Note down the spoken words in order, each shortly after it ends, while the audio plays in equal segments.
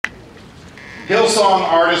Hillsong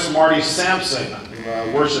artist Marty Sampson,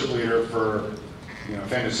 worship leader for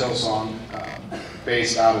famous Hillsong,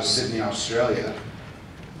 based out of Sydney, Australia.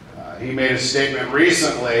 He made a statement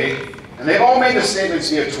recently, and they've all made the statements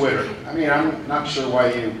via Twitter. I mean, I'm not sure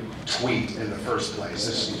why you tweet in the first place.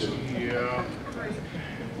 This is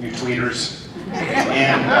you tweeters.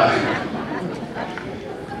 And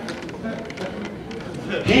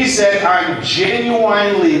he said, "I'm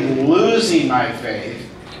genuinely losing my faith,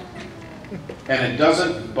 and it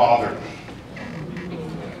doesn't bother me."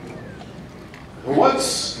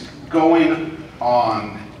 What's going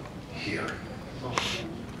on here?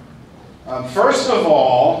 First of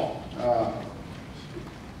all,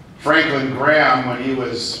 Franklin Graham, when he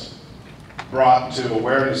was brought to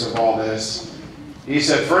awareness of all this, he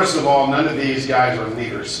said, first of all, none of these guys are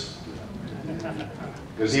leaders.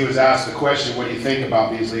 Because he was asked the question, what do you think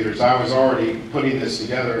about these leaders? I was already putting this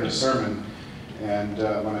together in a sermon, and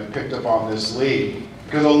when I picked up on this lead,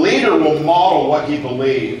 because a leader will model what he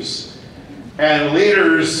believes, and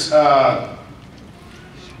leaders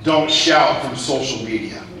don't shout from social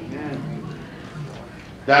media.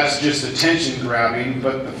 That's just attention grabbing,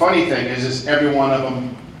 but the funny thing is every one of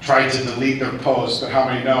them tried to delete their post, but how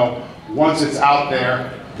many know once it's out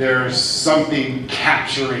there, there's something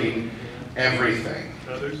capturing everything.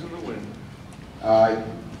 Feathers in the wind.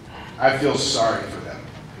 I feel sorry for them.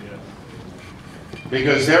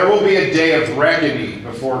 Because there will be a day of reckoning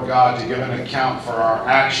before God to give an account for our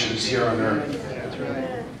actions here on earth. That's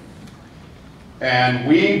right. And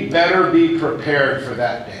we better be prepared for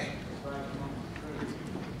that day.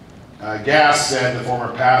 Gass said, the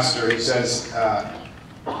former pastor, he says,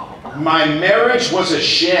 my marriage was a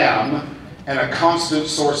sham and a constant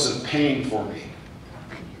source of pain for me.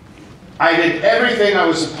 I did everything I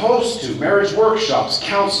was supposed to. Marriage workshops,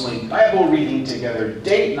 counseling, Bible reading together,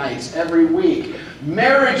 date nights every week,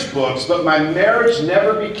 marriage books, but my marriage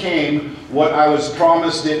never became what I was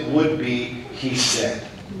promised it would be, he said.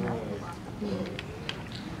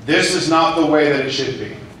 This is not the way that it should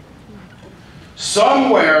be.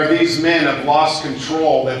 Somewhere these men have lost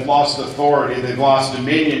control, they've lost authority, they've lost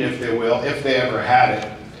dominion, if they will, if they ever had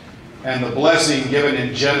it. And the blessing given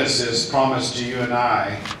in Genesis promised to you and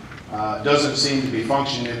I doesn't seem to be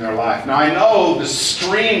functioning in their life. Now I know the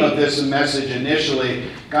stream of this message initially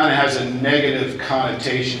kind of has a negative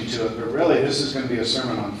connotation to it, but really this is going to be a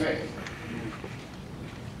sermon on faith.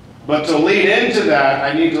 But to lead into that,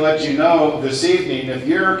 I need to let you know this evening, if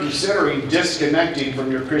you're considering disconnecting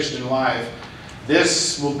from your Christian life,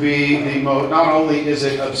 this will be the most, not only is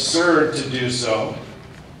it absurd to do so,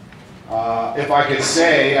 if I could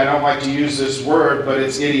say, I don't like to use this word, but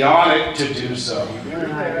it's idiotic to do so.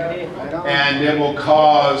 And it will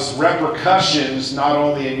cause repercussions not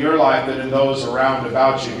only in your life, but in those around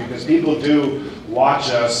about you. Because people do watch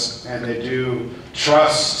us, and they do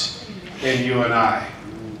trust in you and I.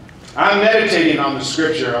 I'm meditating on the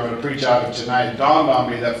scripture I'm going to preach out of tonight. It dawned on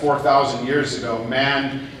me that 4,000 years ago,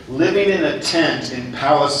 man living in a tent in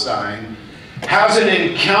Palestine has an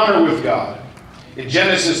encounter with God. In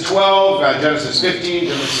Genesis 12, Genesis 15,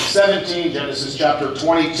 Genesis 17, Genesis chapter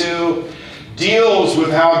 22, deals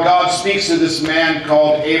with how God speaks to this man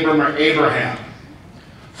called Abram or Abraham.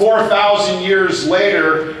 4,000 years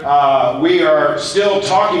later, we are still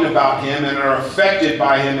talking about him and are affected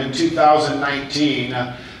by him in 2019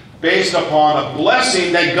 based upon a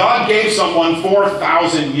blessing that God gave someone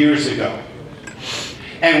 4,000 years ago.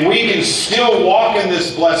 And we can still walk in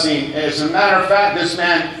this blessing. As a matter of fact, this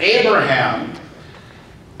man Abraham,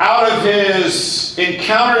 out of his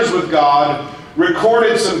encounters with God,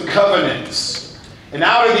 recorded some covenants. And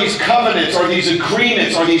out of these covenants, or these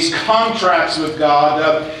agreements, or these contracts with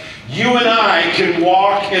God, you and I can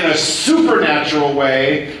walk in a supernatural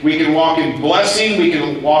way. We can walk in blessing, we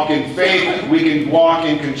can walk in faith, we can walk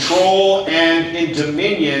in control and in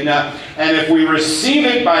dominion. And if we receive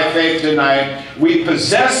it by faith tonight, we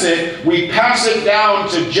possess it, we pass it down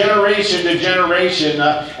to generation,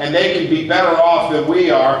 and they can be better off than we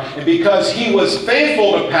are. And because he was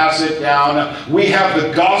faithful to pass it down, we have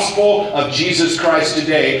the gospel of Jesus Christ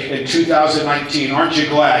today in 2019. Aren't you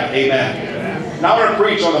glad? Amen. Now I'm going to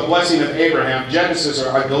preach on the blessing of Abraham,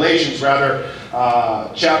 Galatians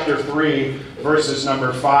chapter 3, verses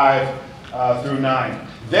number 5 through 9.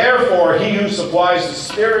 Therefore, he who supplies the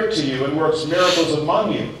Spirit to you and works miracles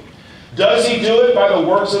among you, does he do it by the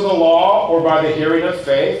works of the law or by the hearing of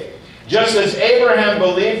faith? Just as Abraham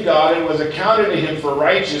believed God and was accounted to him for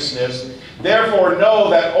righteousness, therefore know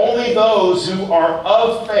that only those who are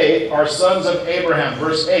of faith are sons of Abraham.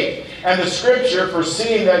 Verse 8. And the scripture,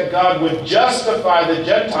 foreseeing that God would justify the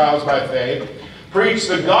Gentiles by faith, preached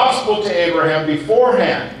the gospel to Abraham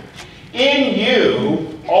beforehand, In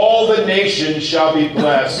you all the nations shall be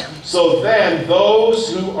blessed. So then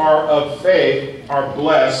those who are of faith are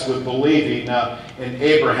blessed with believing in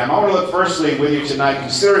Abraham. I want to look firstly with you tonight,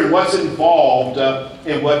 considering what's involved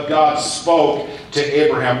in what God spoke to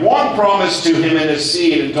Abraham. One promise to him and his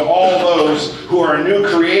seed and to all those who are a new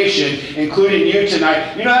creation, including you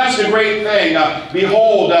tonight. You know, that's the great thing.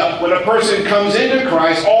 Behold, when a person comes into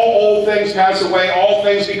Christ, all old things pass away, all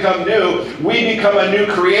things become new. We become a new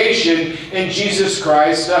creation in Jesus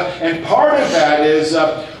Christ. And part of that is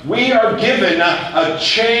we are given a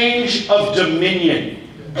change of dominion.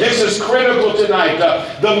 This is critical tonight.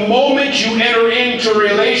 The moment you enter into a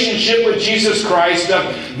relationship with Jesus Christ,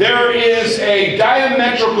 there is a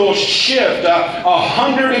diametrical shift, a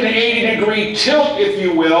 180-degree tilt, if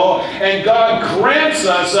you will, and God grants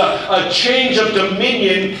us a change of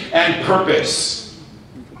dominion and purpose.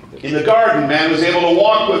 In the garden, man was able to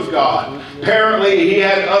walk with God. Apparently, he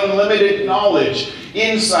had unlimited knowledge,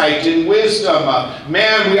 insight, and wisdom.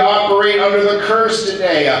 Man, we operate under the curse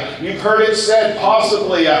today. You've heard it said,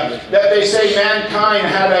 possibly, that they say mankind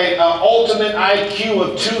had an ultimate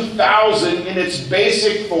IQ of 2,000 in its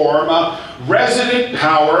basic form, resident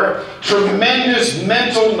power, tremendous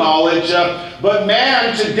mental knowledge. But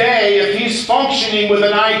man today, if he's functioning with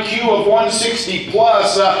an IQ of 160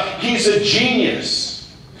 plus, he's a genius.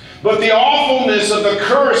 But the awfulness of the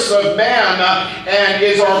curse of man and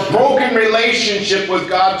is our broken relationship with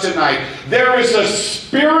God tonight. There is a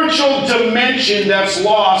spiritual dimension that's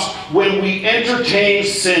lost when we entertain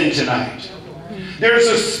sin tonight. There's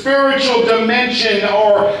a spiritual dimension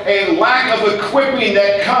or a lack of equipping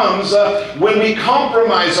that comes when we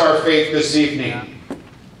compromise our faith this evening.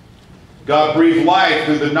 God breathed life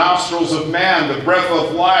through the nostrils of man, the breath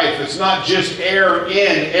of life. It's not just air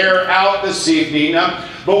in, air out this evening.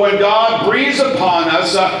 But when God breathes upon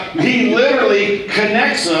us, He literally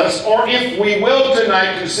connects us, or if we will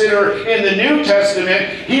tonight consider in the New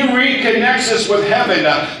Testament, He reconnects us with heaven.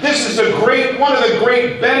 This is one of the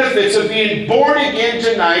great benefits of being born again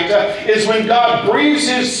tonight, is when God breathes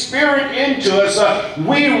His Spirit into us,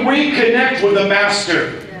 we reconnect with the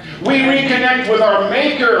Master. We reconnect with our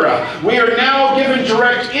Maker. We are now given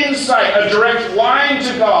direct insight, a direct line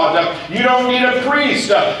to God. You don't need a priest.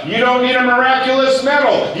 You don't need a miraculous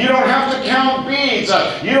medal. You don't have to count beads.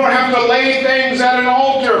 You don't have to lay things at an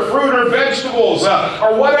altar, fruit or vegetables,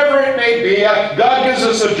 or whatever it may be. God gives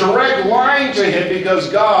us a direct line to Him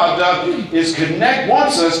because God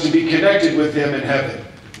wants us to be connected with Him in heaven.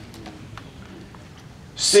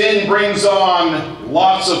 Sin brings on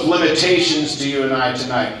lots of limitations to you and I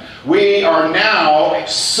tonight. We are now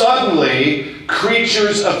suddenly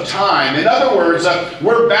creatures of time. In other words,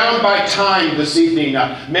 we're bound by time this evening.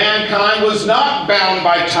 Mankind was not bound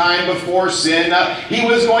by time before sin. He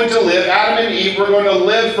was going to live, Adam and Eve were going to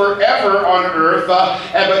live forever on earth.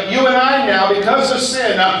 But you and I now, because of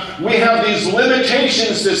sin, we have these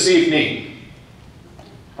limitations this evening.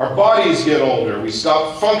 Our bodies get older. We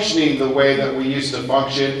stop functioning the way that we used to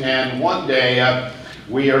function. And one day,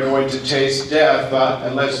 we are going to taste death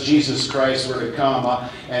unless Jesus Christ were to come.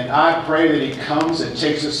 And I pray that He comes and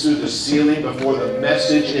takes us through the ceiling before the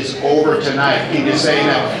message is over tonight. Can you say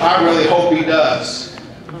that? I really hope He does.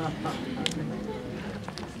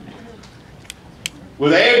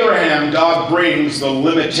 With Abraham, God brings the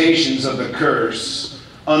limitations of the curse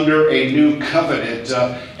under a new covenant,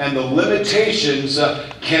 and the limitations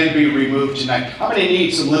can be removed tonight. How many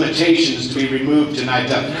need some limitations to be removed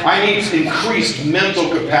tonight? I need increased mental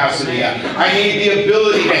capacity. I need the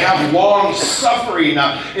ability to have long suffering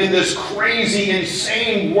in this crazy,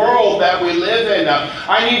 insane world that we live in.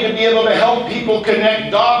 I need to be able to help people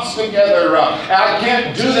connect dots together. I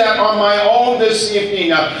can't do that on my own this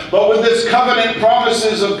evening, but with this covenant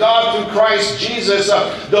promises of God through Christ Jesus,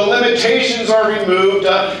 the limitations are removed,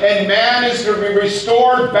 and man is to be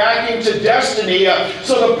restored back into destiny.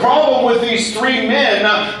 So the problem with these three men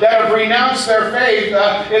that have renounced their faith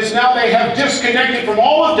is now they have disconnected from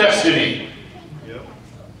all of destiny. Yep.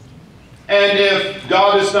 And if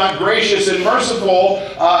God is not gracious and merciful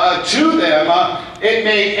to them, it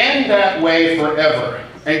may end that way forever.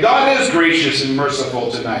 And God is gracious and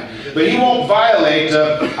merciful tonight, but He won't violate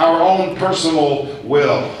our own personal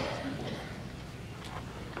will.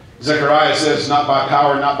 Zechariah says, not by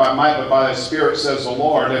power, not by might, but by the Spirit, says the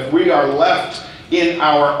Lord. If we are left in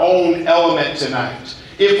our own element tonight,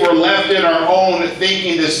 if we're left in our own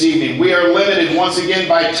thinking this evening, we are limited once again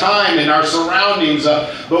by time and our surroundings.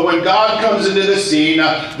 But when God comes into the scene,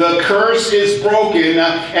 the curse is broken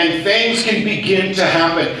and things can begin to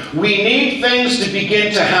happen. We need things to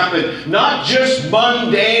begin to happen, not just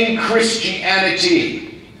mundane Christianity.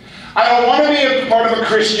 I don't want to be a part of a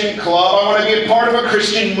Christian club. I want to be a part of a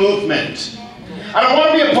Christian movement. I don't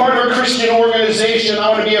want to be a part of a Christian organization. I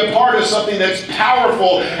want to be a part of something that's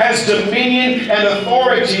powerful, has dominion and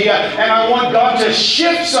authority, and I want God to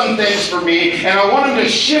shift some things for me, and I want Him to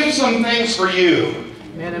shift some things for you.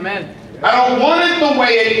 Amen, amen. I don't want it the way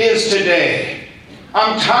it is today.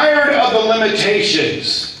 I'm tired of the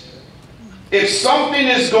limitations. If something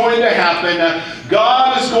is going to happen,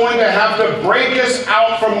 God is going to have to break us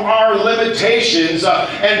out from our limitations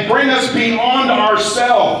and bring us beyond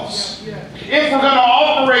ourselves. If we're going to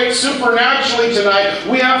operate supernaturally tonight,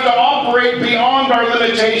 we have to operate beyond our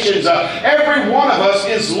limitations. Every one of us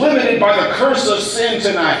is limited by the curse of sin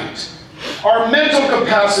tonight. Our mental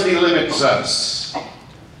capacity limits us.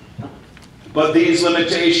 But these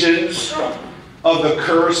limitations of the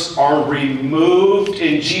curse are removed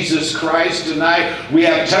in Jesus Christ tonight. We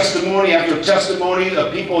have testimony after testimony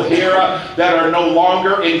of people here that are no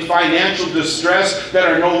longer in financial distress,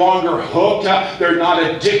 that are no longer hooked, they're not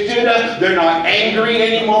addicted, they're not angry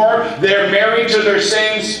anymore, they're married to their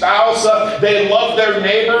same spouse, they love their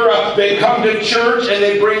neighbor, they come to church and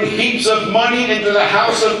they bring heaps of money into the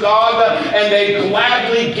house of God and they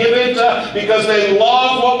gladly give it because they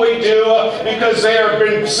love what we do, because they have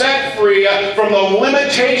been set free from the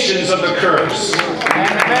limitations of the curse.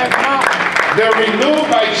 They're removed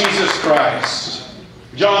by Jesus Christ.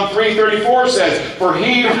 John 3:34 says, "For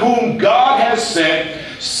he whom God has sent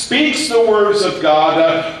speaks the words of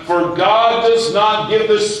God, for God does not give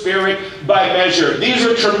the Spirit by measure." These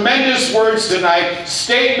are tremendous words tonight,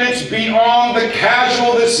 statements beyond the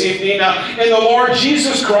casual this evening. In the Lord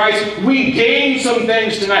Jesus Christ, we gain some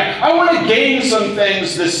things tonight. I want to gain some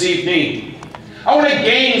things this evening. I want to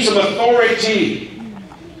gain some authority.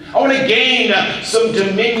 I want to gain some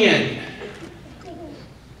dominion.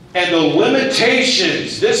 And the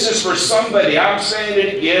limitations, this is for somebody, I'm saying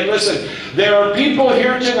it again, listen, there are people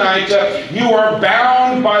here tonight, you are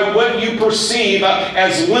bound by what you perceive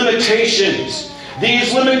as limitations.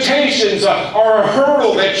 These limitations are a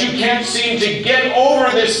hurdle that you can't seem to get over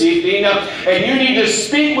this evening, and you need to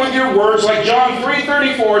speak with your words, like John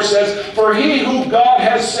 3:34 says, "For he who God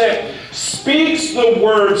has sent speaks the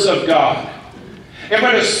words of God." I'm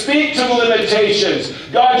going to speak to the limitations.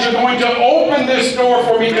 God, you're going to open this door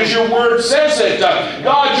for me because your word says it.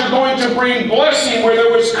 God, you're going to bring blessing where there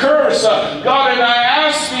was curse. God, and I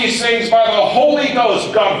ask these things by the Holy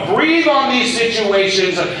Ghost. God, breathe on these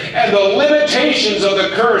situations and the limitations of the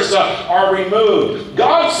curse are removed.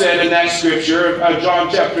 God said in that scripture, John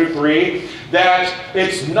chapter 3, that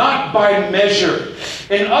it's not by measure.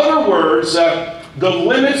 In other words, the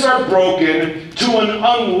limits are broken to an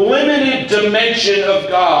unlimited dimension of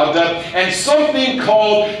God, and something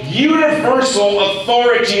called universal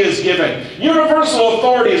authority is given. Universal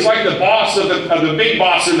authority is like the boss of the big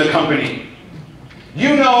boss in the company.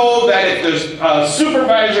 You know that if the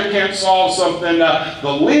supervisor can't solve something,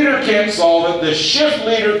 the leader can't solve it, the shift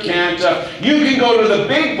leader can't, you can go to the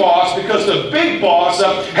big boss because the big boss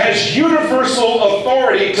has universal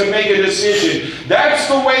authority to make a decision. That's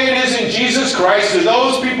the way it is in Jesus Christ to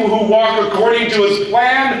those people who walk according to His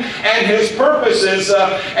plan and His purposes,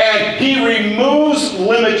 and He removes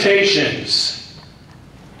limitations.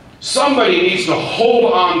 Somebody needs to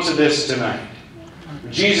hold on to this tonight.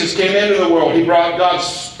 Jesus came into the world. He brought God's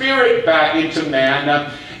Spirit back into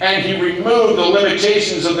man, and He removed the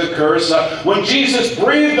limitations of the curse. When Jesus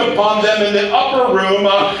breathed upon them in the upper room,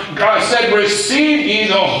 God said, "Receive ye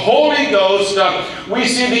the Holy Ghost." We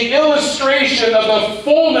see the illustration of the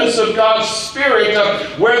fullness of God's Spirit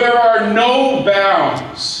where there are no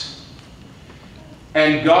bounds.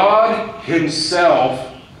 And God Himself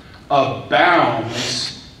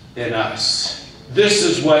abounds in us. This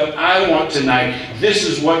is what I want tonight. This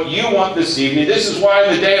is what you want this evening. This is why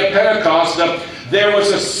on the day of Pentecost there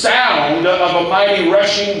was a sound of a mighty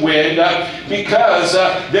rushing wind because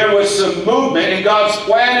there was some movement and God's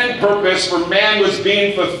plan and purpose for man was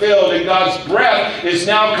being fulfilled, and God's breath is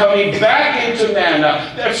now coming back into man.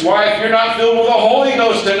 That's why if you're not filled with the Holy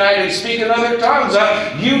Ghost tonight and speak in other tongues,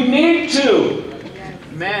 you need to.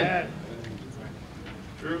 Amen.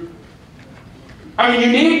 True. I mean, you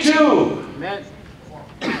need to. Amen.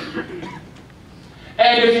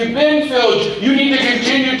 And if you've been filled, you need to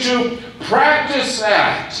continue to practice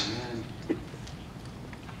that.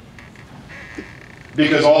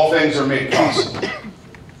 Because all things are made possible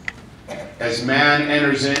as man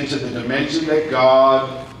enters into the dimension that God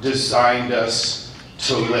designed us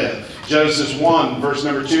to live. Genesis 1, verse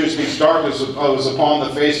number 2 speaks, darkness was upon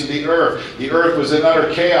the face of the earth. The earth was in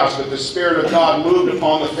utter chaos, but the Spirit of God moved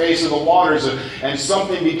upon the face of the waters, and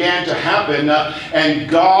something began to happen. And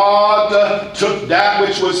God took that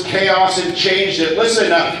which was chaos and changed it.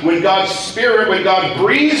 Listen, when God's Spirit, when God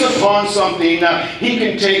breathes upon something, He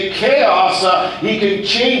can take chaos, He can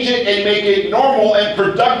change it and make it normal and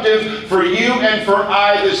productive for you and for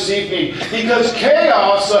I this evening. Because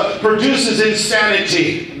chaos produces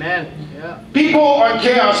insanity. Amen. Yeah. People on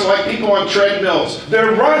chaos are like people on treadmills.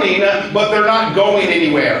 They're running, but they're not going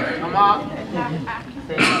anywhere. Come on.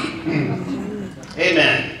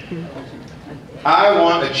 Amen. I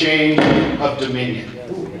want a change of dominion.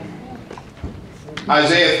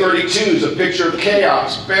 Isaiah 32 is a picture of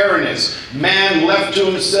chaos, barrenness, man left to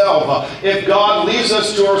himself. If God leaves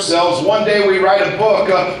us to ourselves, one day we write a book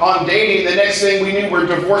on dating, the next thing we knew we're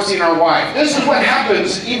divorcing our wife. This is what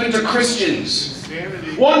happens even to Christians.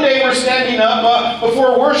 One day we're standing up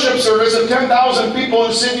before a worship service of 10,000 people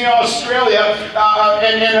in Sydney, Australia,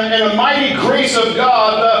 and a mighty grace of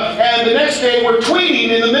God, and the next day we're tweeting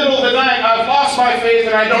in the middle of the night, I've lost my faith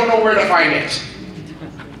and I don't know where to find it.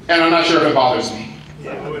 And I'm not sure if it bothers me.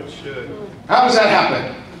 How does that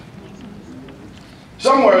happen?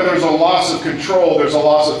 Somewhere there's a loss of control, there's a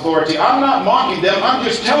loss of authority. I'm not mocking them, I'm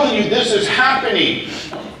just telling you this is happening.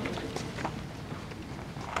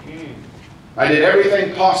 I did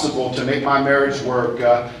everything possible to make my marriage work,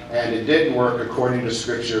 and it didn't work according to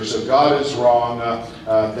Scripture. So God is wrong,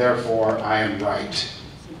 therefore I am right.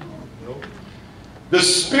 The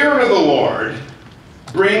Spirit of the Lord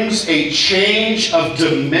brings a change of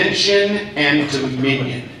dimension and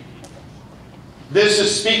dominion. This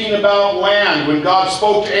is speaking about land. When God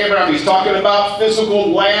spoke to Abraham, He's talking about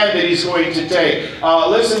physical land that He's going to take.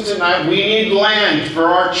 Listen tonight, we need land for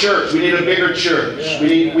our church. We need a bigger church.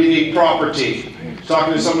 We need property.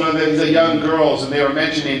 Talking to some of the young girls, and they were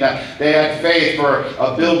mentioning that they had faith for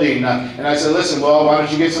a building. And I said, listen, well, why don't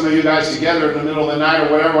you get some of you guys together in the middle of the night or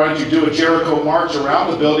whatever? Why don't you do a Jericho march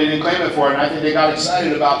around the building and claim it for it? And I think they got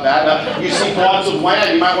excited about that. You see plots of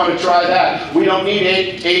land, you might want to try that. We don't need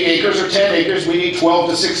 8 acres or 10 acres. We need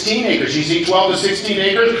 12 to 16 acres. You see 12 to 16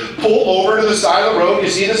 acres, pull over to the side of the road. You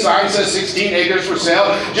see the sign says 16 acres for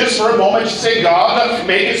sale. Just for a moment, you say, God,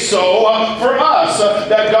 make it so for us,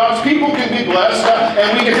 that God's people can be blessed,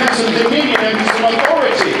 and we can have some dominion and some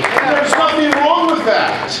authority. There's nothing wrong with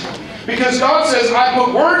that. Because God says, I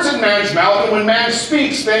put words in man's mouth, and when man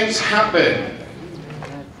speaks, things happen.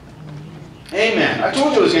 Amen. I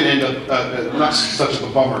told you it was going to end up not such a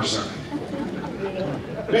bummer sermon.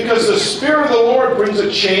 Because the Spirit of the Lord brings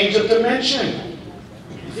a change of dimension.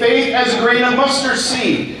 Faith as a grain of mustard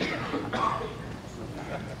seed.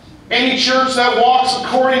 Any church that walks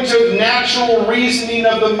according to natural reasoning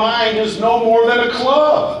of the mind is no more than a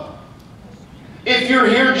club. If you're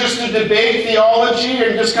here just to debate theology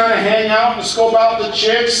and just kind of hang out and scope out the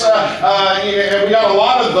chicks, and we got a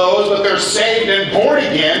lot of those, but they're saved and born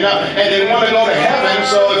again, and they want to go to heaven,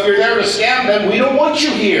 so if you're there to scam them, we don't want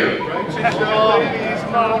you here.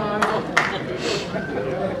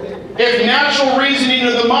 If natural reasoning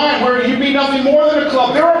of the mind, where you'd be nothing more than a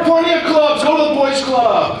club. There are plenty of clubs. Go to the boys'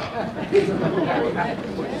 club.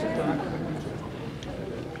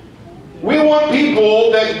 We want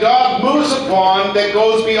people that God moves upon that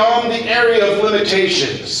goes beyond the area of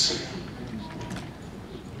limitations.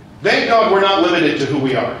 Thank God we're not limited to who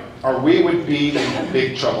we are, or we would be in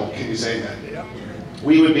big trouble. Can you say that?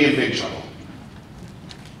 We would be in big trouble.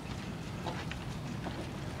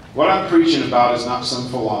 What I'm preaching about is not some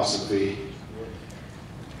philosophy.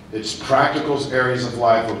 It's practical areas of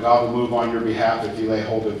life where God will move on your behalf if you lay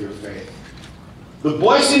hold of your faith. The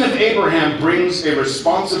blessing of Abraham brings a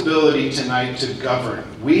responsibility tonight to govern.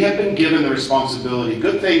 We have been given the responsibility.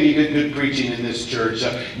 Good thing you get good preaching in this church.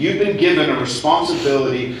 You've been given a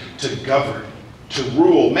responsibility to govern, to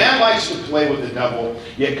rule. Man likes to play with the devil,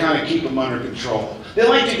 yet kind of keep him under control. They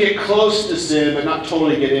like to get close to sin, but not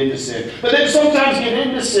totally get into sin. But then sometimes get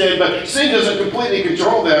into sin, but sin doesn't completely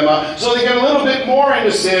control them. So they get a little bit more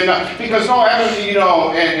into sin because, and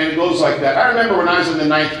it goes like that. I remember when I was in the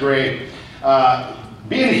 9th grade,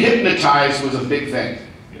 being hypnotized was a big thing.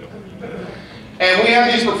 And we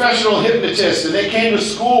had these professional hypnotists, and they came to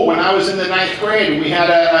school when I was in the 9th grade, and we had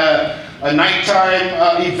a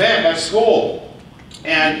nighttime event at school.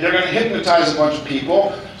 And they're going to hypnotize a bunch of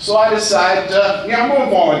people. So I decided, I'm going to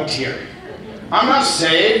volunteer. I'm not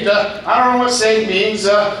saved. I don't know what saved means.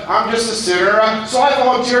 I'm just a sinner. So I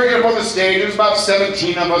volunteer to get up on the stage. There's about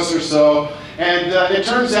 17 of us or so. And it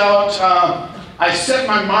turns out I set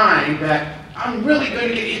my mind that I'm really going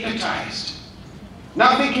to get hypnotized.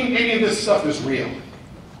 Not thinking any of this stuff is real.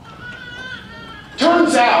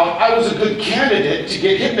 Turns out I was a good candidate to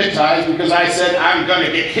get hypnotized because I said I'm going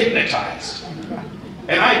to get hypnotized.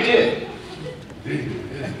 And I did.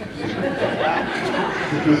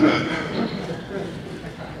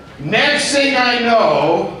 Next thing I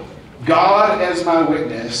know, God as my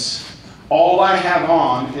witness, all I have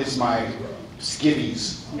on is my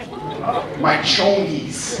skivvies, my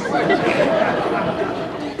chongies,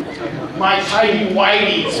 my tidy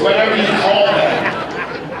whities, whatever you call them.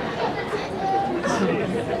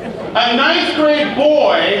 A 9th grade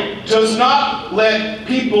boy does not let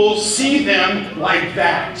people see them like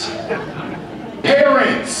that.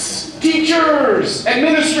 Parents, teachers,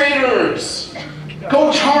 administrators,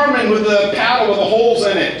 Coach Harmon with the paddle with the holes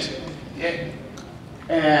in it.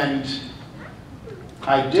 And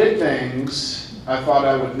I did things I thought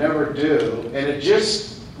I would never do. And it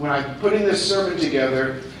just, when I'm putting this sermon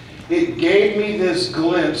together, it gave me this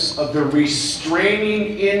glimpse of the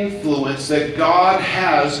restraining influence that God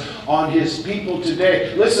has on His people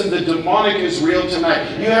today. Listen, the demonic is real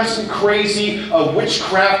tonight. You have some crazy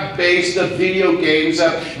witchcraft-based video games.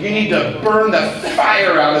 You need to burn the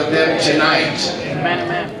fire out of them tonight.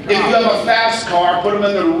 Amen. If you have a fast car, put them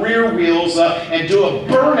in the rear wheels and do a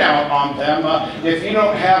burnout on them. If you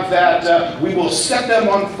don't have that, we will set them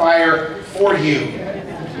on fire for you.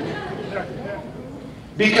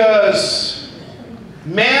 Because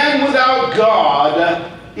man without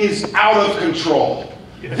God is out of control.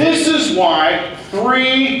 This is why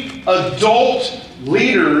 3 adult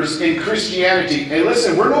leaders in Christianity, hey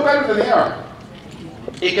listen, we're no better than they are.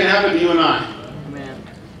 It can happen to you and I.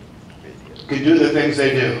 Can do the things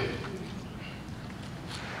they do.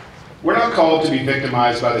 We're not called to be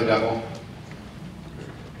victimized by the devil.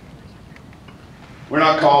 We're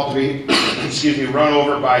not called to be, run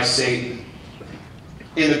over by Satan.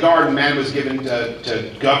 In the garden, man was given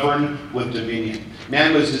to govern with dominion.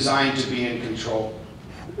 Man was designed to be in control.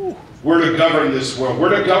 We're to govern this world.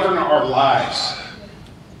 We're to govern our lives.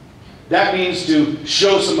 That means to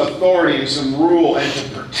show some authority and some rule and to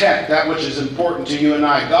protect that which is important to you and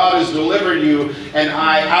I. God has delivered you and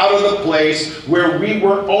I out of the place where we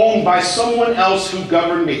were owned by someone else who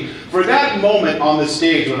governed me. For that moment on the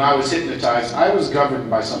stage when I was hypnotized, I was governed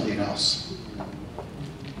by something else.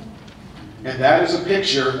 And that is a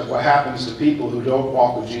picture of what happens to people who don't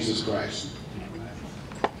walk with Jesus Christ.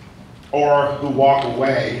 Or who walk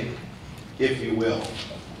away, if you will.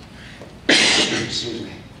 Excuse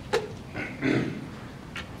me.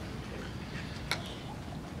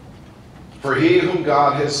 For he whom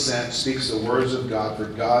God has sent speaks the words of God, for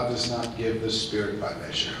God does not give the Spirit by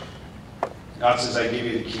measure. God says, I give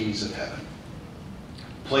you the keys of heaven.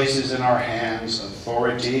 Places in our hands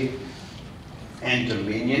authority and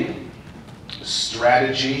dominion,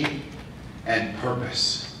 strategy and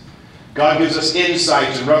purpose. God gives us insight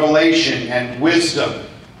and revelation and wisdom.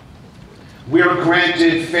 We are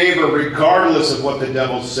granted favor regardless of what the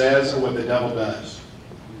devil says or what the devil does.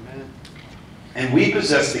 Amen. And we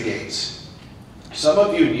possess the gates. Some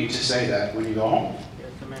of you need to say that when you go home.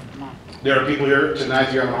 There are people here tonight,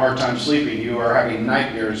 if you're having a hard time sleeping, you are having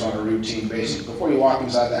nightmares on a routine basis. Before you walk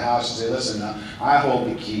inside the house and say, listen, I hold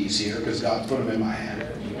the keys here because God put them in my hand.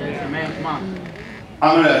 Amen. Come on.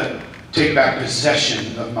 I'm going to take back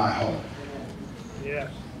possession of my home. Yeah.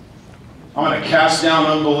 I'm going to cast down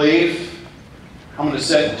unbelief. I'm going to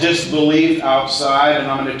set disbelief outside,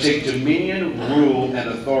 and I'm going to take dominion, rule, and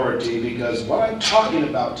authority, because what I'm talking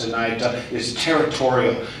about tonight is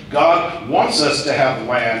territorial. God wants us to have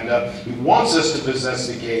land. He wants us to possess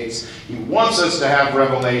the gates. He wants us to have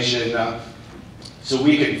revelation so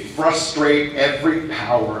we can frustrate every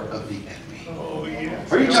power of the enemy. Oh, yeah.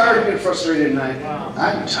 Are you tired of being frustrated tonight? Wow.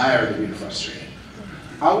 I'm tired of being frustrated.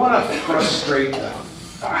 I want to frustrate the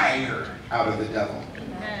fire out of the devil.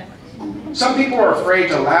 Some people are afraid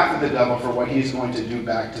to laugh at the devil for what he's going to do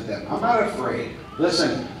back to them. I'm not afraid.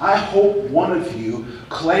 Listen, I hope one of you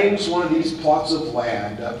claims one of these plots of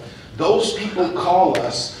land. Those people call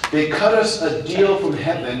us. They cut us a deal from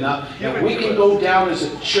heaven. And we can go down as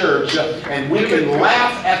a church and we can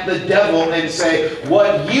laugh at the devil and say,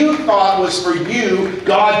 what you thought was for you,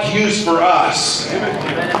 God used for us.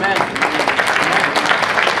 Amen.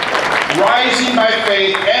 Rising by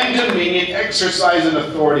faith and dominion, exercising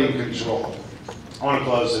authority and control. I want to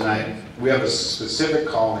close tonight. We have a specific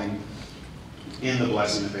calling in the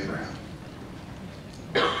blessing of Abraham.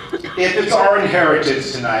 If it's our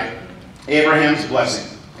inheritance tonight, Abraham's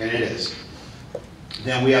blessing, and it is,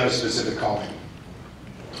 then we have a specific calling.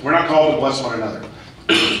 We're not called to bless one another.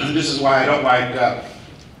 This is why I don't like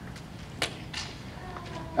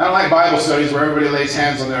I don't like Bible studies where everybody lays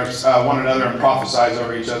hands on their one another and prophesies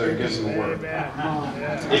over each other and gives them a word.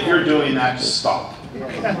 If you're doing that, just stop.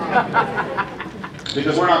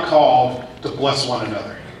 Because we're not called to bless one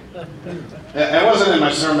another. It wasn't in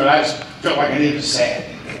my sermon, I just felt like I needed to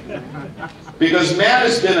say it. Because man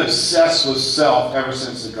has been obsessed with self ever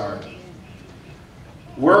since the garden.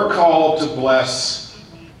 We're called to bless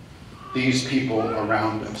these people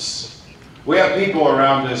around us. We have people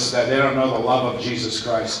around us that they don't know the love of Jesus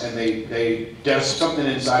Christ, and something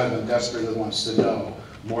inside of them desperately wants to know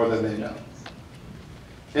more than they know.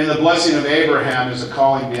 In the blessing of Abraham is a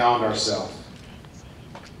calling beyond ourselves.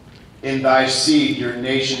 In thy seed your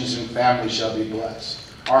nations and families shall be blessed.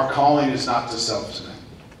 Our calling is not to self tonight.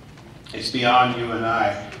 It's beyond you and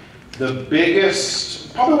I. Probably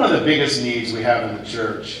one of the biggest needs we have in the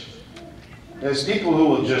church is people who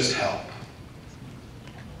will just help.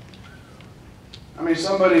 I mean,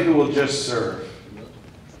 somebody who will just serve.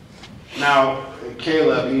 Now,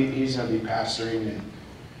 Caleb, he's going to be pastoring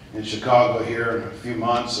in Chicago here in a few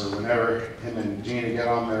months, or whenever him and Gina get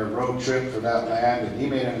on their road trip for that land. And he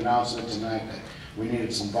made an announcement tonight that we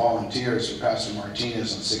needed some volunteers for Pastor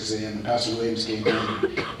Martinez on 6 a.m. And Pastor Williams came in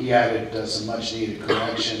and he added some much needed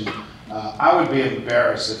correction. I would be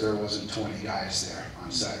embarrassed if there wasn't 20 guys there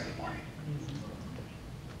on Saturday morning.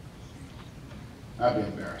 I'd be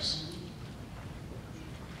embarrassed.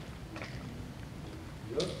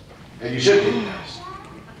 And you should be embarrassed.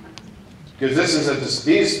 Because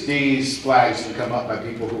these flags can come up by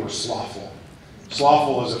people who are slothful.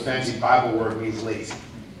 Slothful is a fancy Bible word, means lazy.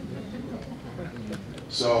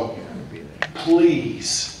 So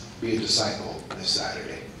please be a disciple this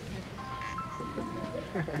Saturday.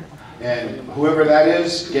 And whoever that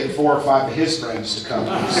is, get 4 or 5 of his friends to come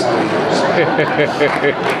on Saturday.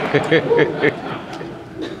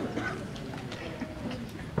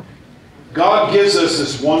 God gives us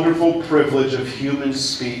this wonderful privilege of human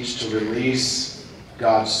speech to release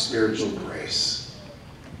God's spiritual grace.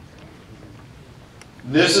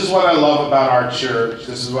 This is what I love about our church.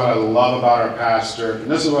 This is what I love about our pastor. And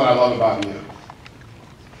this is what I love about you.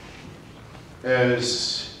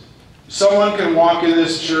 Is someone can walk in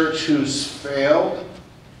this church who's failed.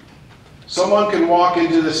 Someone can walk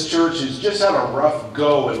into this church who's just had a rough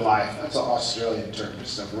go in life. That's an Australian term,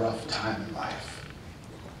 just a rough time in life.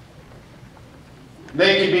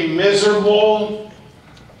 They can be miserable.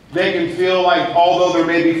 They can feel like, although there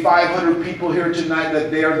may be 500 people here tonight,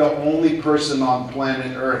 that they are the only person on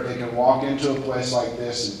planet Earth. They can walk into a place like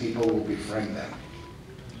this and people will befriend them.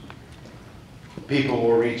 People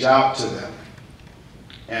will reach out to them.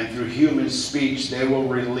 And through human speech, they will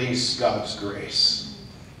release God's grace.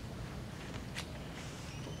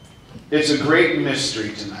 It's a great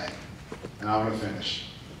mystery tonight. And I want to finish.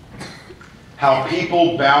 How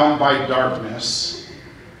people bound by darkness,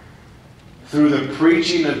 through the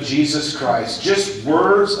preaching of Jesus Christ, just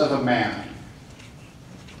words of a man,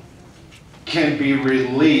 can be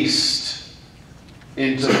released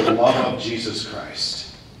into the love of Jesus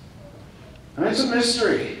Christ. And it's a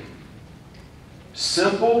mystery.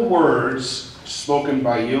 Simple words spoken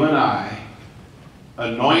by you and I,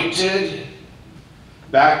 anointed,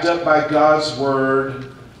 backed up by God's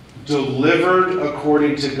word, delivered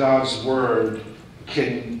according to God's word,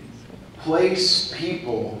 can place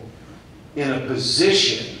people in a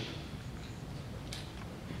position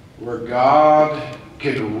where God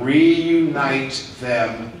can reunite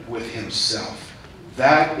them with himself.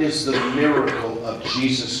 That is the miracle of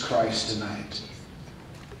Jesus Christ tonight.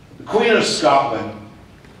 The Queen of Scotland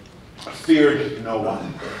feared no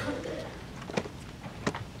one.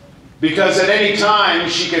 Because at any time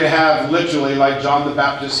she could have, literally, like John the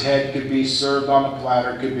Baptist's head could be served on a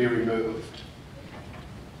platter, could be removed.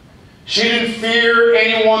 She didn't fear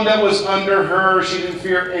anyone that was under her. She didn't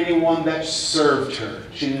fear anyone that served her.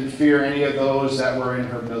 She didn't fear any of those that were in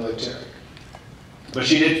her military. But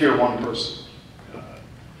she did fear one person.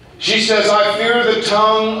 She says, I fear the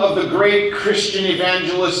tongue of the great Christian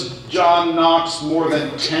evangelist John Knox more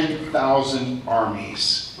than 10,000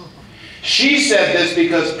 armies. She said this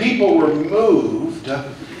because people were moved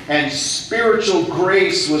and spiritual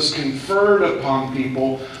grace was conferred upon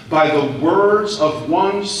people by the words of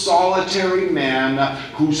one solitary man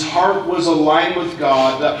whose heart was aligned with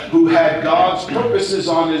God, who had God's purposes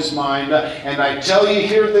on his mind. And I tell you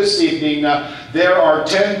here this evening, there are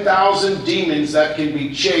 10,000 demons that can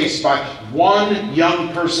be chased by one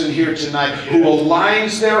young person here tonight who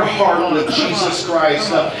aligns their heart with Jesus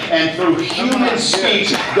Christ. And through human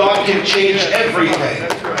speech, God can change everything.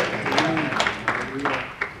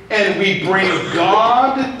 And we bring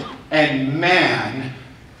God and man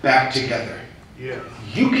back together. Yeah.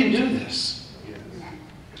 You can do this.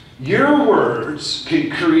 Your words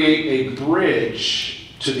can create a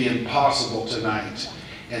bridge to the impossible tonight.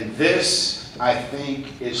 And this, I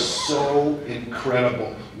think, is so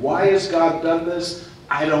incredible. Why has God done this?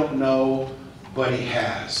 I don't know, but He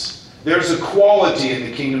has. There's a quality in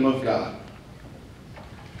the kingdom of God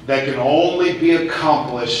that can only be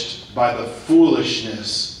accomplished by the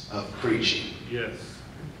foolishness of preaching. Yes.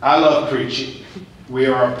 I love preaching. We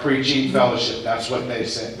are a preaching fellowship. That's what they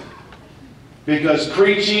say. Because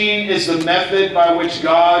preaching is the method by which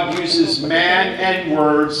God uses man and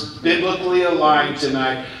words, biblically aligned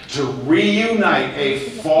tonight, to reunite a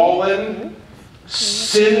fallen,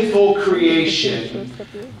 sinful creation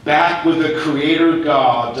back with a creator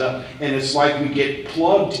God. And it's like we get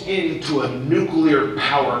plugged into a nuclear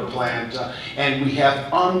power plant and we have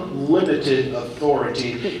unlimited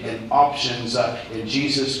authority and options in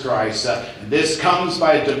Jesus Christ. And this comes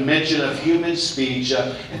by a dimension of human speech,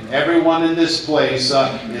 and everyone in this place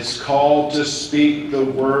is called to speak the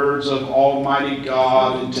words of Almighty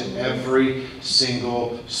God into every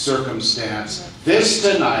single circumstance. This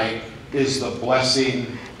tonight is the blessing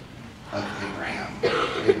of Abraham.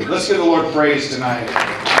 Amen. Let's give the Lord praise tonight. Father,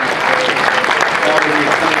 we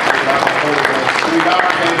thank you, God, the Holy Ghost. We bow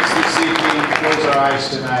our heads this evening and close our eyes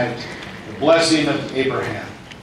tonight. The blessing of Abraham.